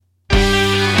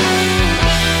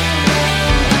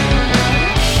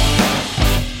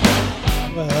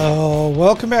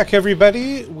Welcome back,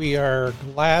 everybody. We are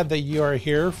glad that you are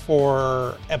here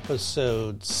for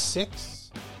episode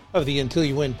 6 of the Until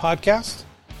You Win podcast.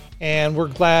 And we're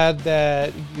glad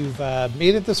that you've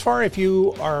made it this far. If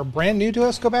you are brand new to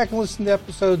us, go back and listen to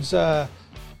episodes 1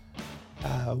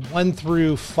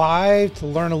 through 5 to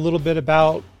learn a little bit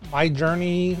about my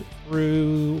journey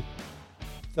through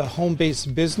the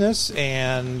home-based business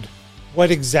and what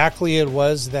exactly it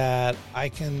was that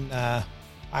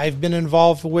I've been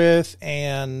involved with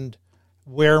and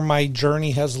where my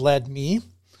journey has led me.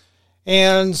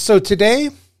 And so today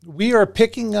we are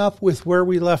picking up with where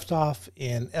we left off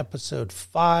in episode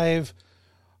 5.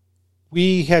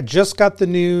 We had just got the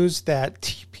news that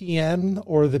TPN,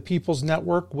 or the People's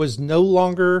Network, was no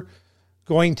longer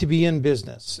going to be in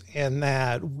business, and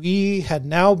that we had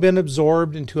now been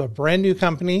absorbed into a brand new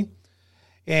company,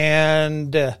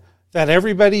 and that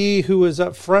everybody who was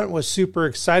up front was super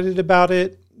excited about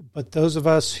it. But those of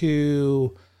us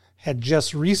who had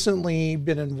just recently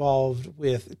been involved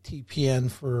with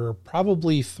TPN for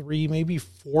probably 3, maybe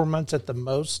 4 months at the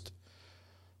most,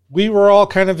 we were all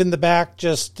kind of in the back,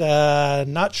 just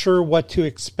not sure what to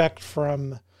expect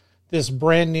from this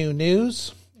brand new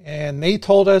news. And they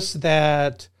told us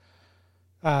that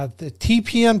the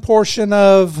TPN portion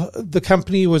of the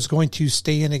company was going to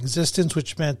stay in existence,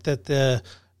 which meant that the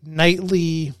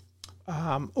nightly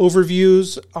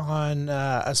overviews on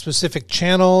a specific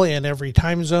channel in every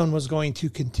time zone was going to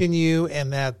continue,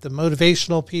 and that the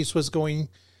motivational piece was going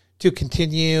to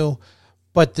continue.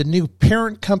 But the new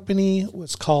parent company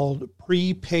was called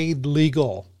Prepaid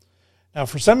Legal. Now,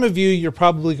 for some of you, you're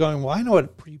probably going, well, I know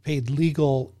what Prepaid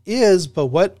Legal is, but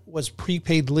what was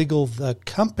Prepaid Legal, the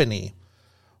company?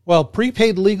 Well,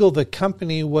 Prepaid Legal, the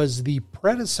company, was the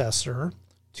predecessor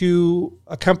to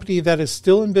a company that is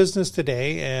still in business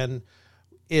today and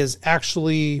is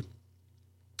actually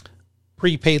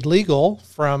Prepaid Legal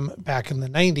from back in the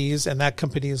 90s, and that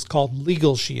company is called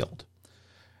Legal Shield.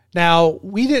 Now,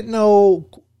 we didn't know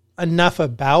enough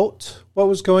about what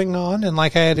was going on, and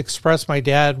like I had expressed, my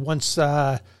dad, once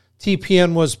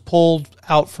TPN was pulled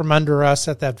out from under us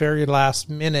at that very last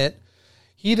minute,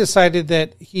 he decided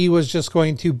that he was just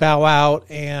going to bow out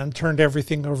and turned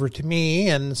everything over to me.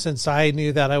 And since I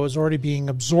knew that I was already being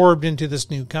absorbed into this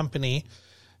new company,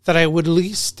 that I would at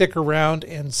least stick around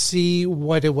and see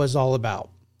what it was all about.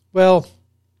 Well,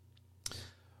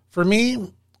 for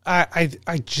me, I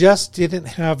just didn't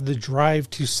have the drive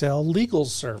to sell legal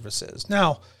services.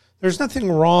 Now, there's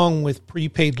nothing wrong with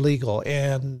Prepaid Legal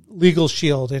and Legal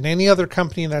Shield and any other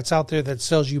company that's out there that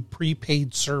sells you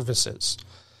prepaid services.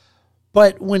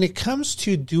 But when it comes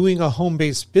to doing a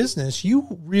home-based business, you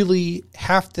really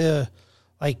have to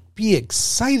be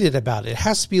excited about it. It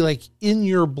has to be in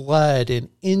your blood,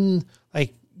 and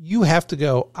you have to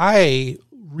go, I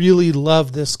really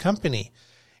love this company.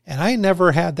 And I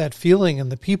never had that feeling,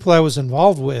 and the people I was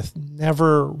involved with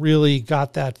never really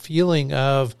got that feeling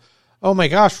of, oh my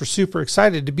gosh, we're super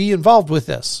excited to be involved with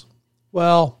this.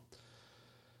 Well,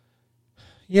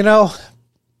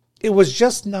 it was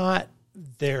just not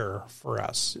there for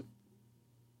us.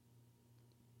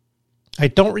 I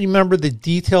don't remember the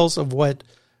details of what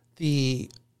the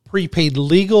Prepaid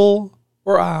Legal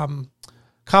or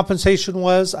compensation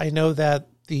was. I know that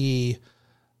the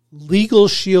Legal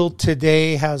Shield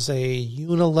today has a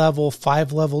unilevel,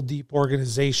 5-level deep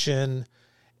organization,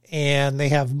 and they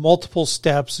have multiple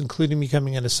steps, including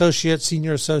becoming an associate,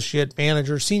 senior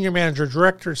manager, senior manager,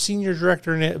 director, senior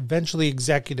director, and eventually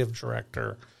executive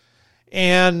director.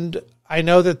 And I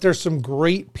know that there's some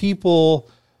great people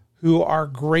who are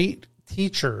great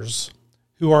teachers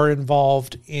who are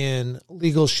involved in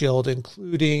Legal Shield,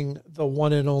 including the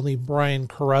one and only Brian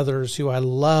Carruthers, who I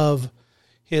love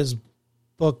his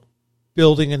book,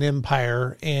 Building an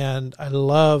Empire, and I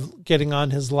love getting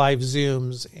on his live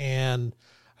Zooms, and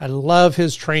I love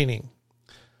his training.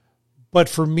 But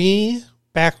for me,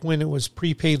 back when it was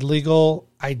Prepaid Legal,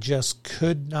 I just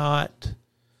could not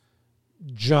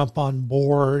jump on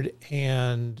board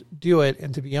and do it.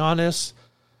 And to be honest,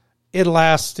 it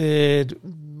lasted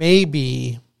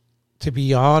maybe, to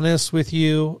be honest with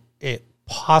you, it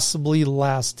possibly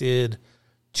lasted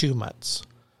 2 months.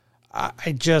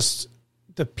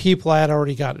 The people I had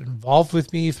already got involved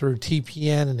with me through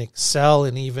TPN and Excel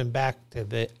and even back to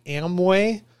the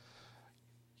Amway,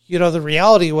 the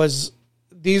reality was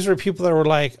these were people that were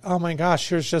like, oh my gosh,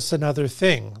 here's just another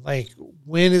thing.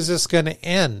 When is this going to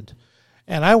end?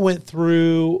 And I went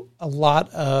through a lot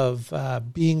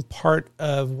of being part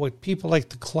of what people like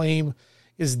to claim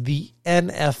is the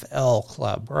NFL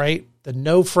club, right? The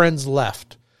no friends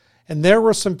left. And there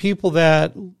were some people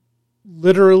that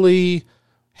literally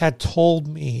had told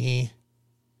me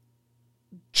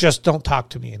just don't talk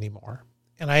to me anymore.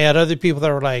 And I had other people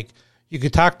that were like, you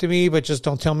could talk to me, but just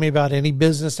don't tell me about any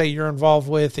business that you're involved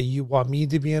with, that you want me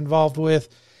to be involved with.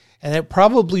 And it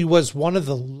probably was one of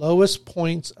the lowest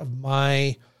points of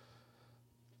my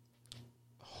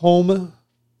home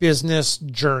business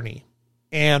journey.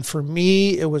 And for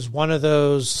me, it was one of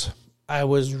those, I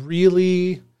was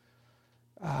really,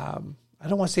 I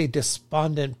don't want to say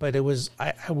despondent, but it was,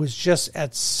 I was just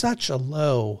at such a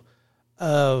low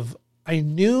of, I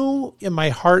knew in my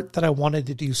heart that I wanted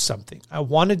to do something. I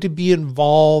wanted to be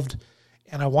involved,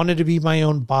 and I wanted to be my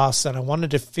own boss, and I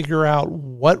wanted to figure out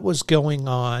what was going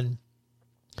on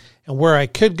and where I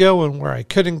could go and where I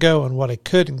couldn't go and what I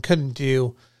could and couldn't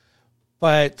do.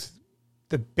 But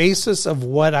the basis of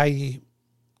what I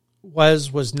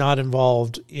was not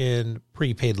involved in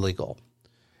prepaid legal.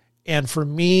 And for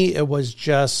me, it was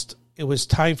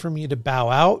time for me to bow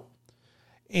out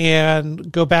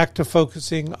and go back to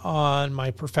focusing on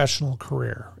my professional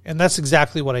career. And that's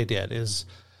exactly what I did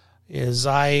is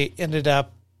I ended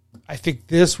up, I think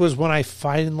this was when I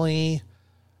finally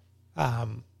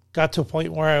got to a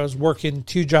point where I was working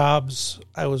 2 jobs.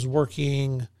 I was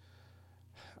working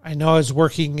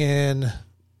in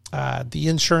the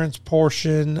insurance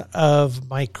portion of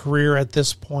my career at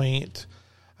this point.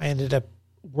 I ended up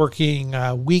working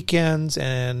weekends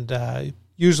and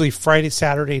usually Friday,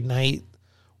 Saturday night,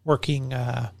 working,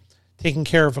 taking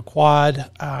care of a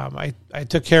quad. I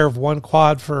took care of one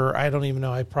quad for, I don't even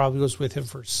know, I probably was with him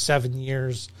for 7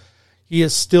 years. He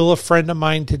is still a friend of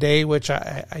mine today, which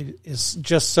I is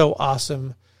just so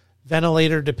awesome.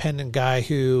 Ventilator dependent guy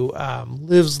who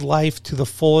lives life to the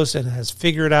fullest and has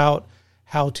figured out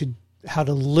how to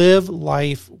live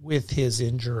life with his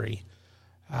injury.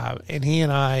 And he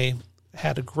and I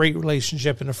had a great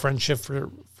relationship and a friendship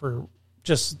for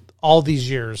just all these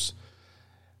years.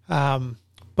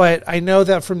 But I know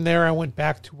that from there, I went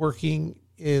back to working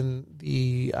in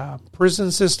the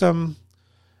prison system,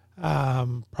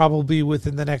 probably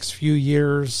within the next few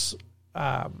years.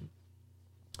 I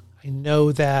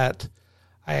know that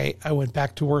I went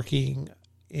back to working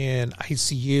in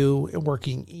ICU and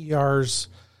working ERs.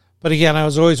 But again, I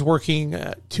was always working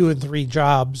 2 and 3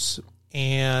 jobs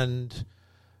and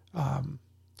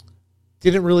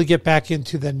didn't really get back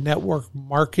into the network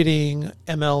marketing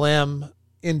MLM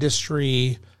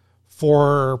industry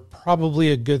for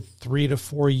probably a good 3 to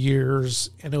 4 years.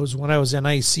 And it was when I was in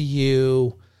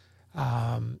ICU.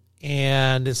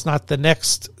 And it's not the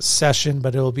next session,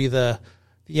 but it'll be the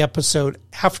episode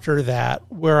after that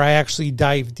where I actually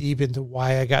dive deep into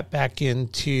why I got back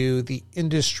into the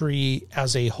industry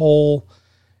as a whole.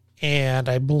 And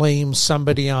I blame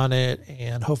somebody on it,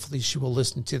 and hopefully she will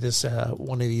listen to this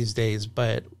one of these days.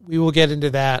 But we will get into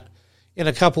that in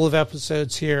a couple of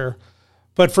episodes here.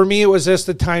 But for me, it was just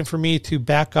the time for me to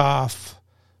back off,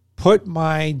 put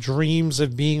my dreams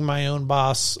of being my own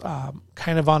boss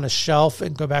kind of on a shelf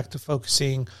and go back to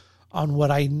focusing on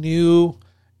what I knew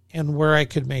and where I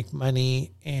could make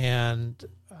money and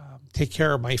take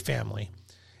care of my family.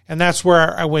 And that's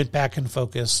where I went back and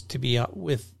focused to be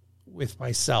with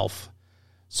myself.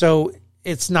 So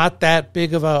it's not that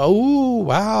big of a, oh,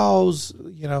 wow,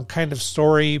 kind of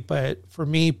story. But for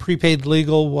me, prepaid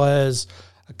legal was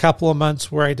a couple of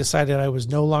months where I decided I was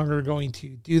no longer going to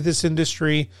do this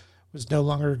industry, was no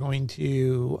longer going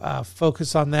to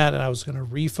focus on that. And I was going to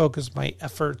refocus my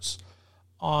efforts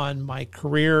on my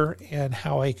career and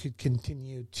how I could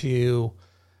continue to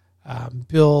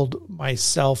build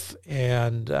myself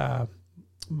and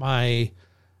my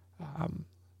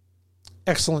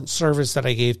excellent service that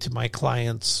I gave to my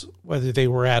clients, whether they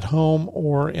were at home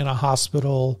or in a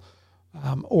hospital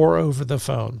or over the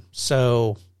phone.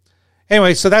 So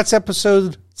anyway, so that's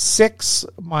episode 6,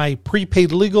 my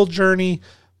prepaid legal journey,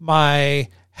 my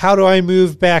how do I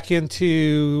move back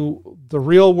into the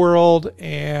real world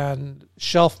and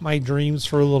shelf my dreams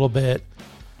for a little bit.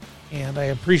 And I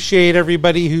appreciate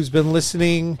everybody who's been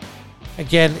listening.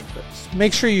 Again,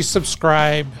 make sure you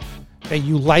subscribe, that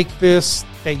you like this,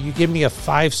 that you give me a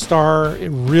 5-star. It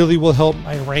really will help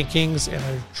my rankings, and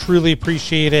I truly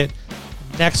appreciate it.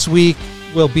 Next week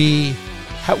will be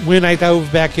when I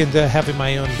dove back into having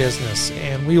my own business,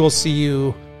 and we will see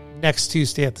you next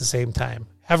Tuesday at the same time.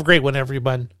 Have a great one,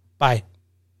 everyone. Bye.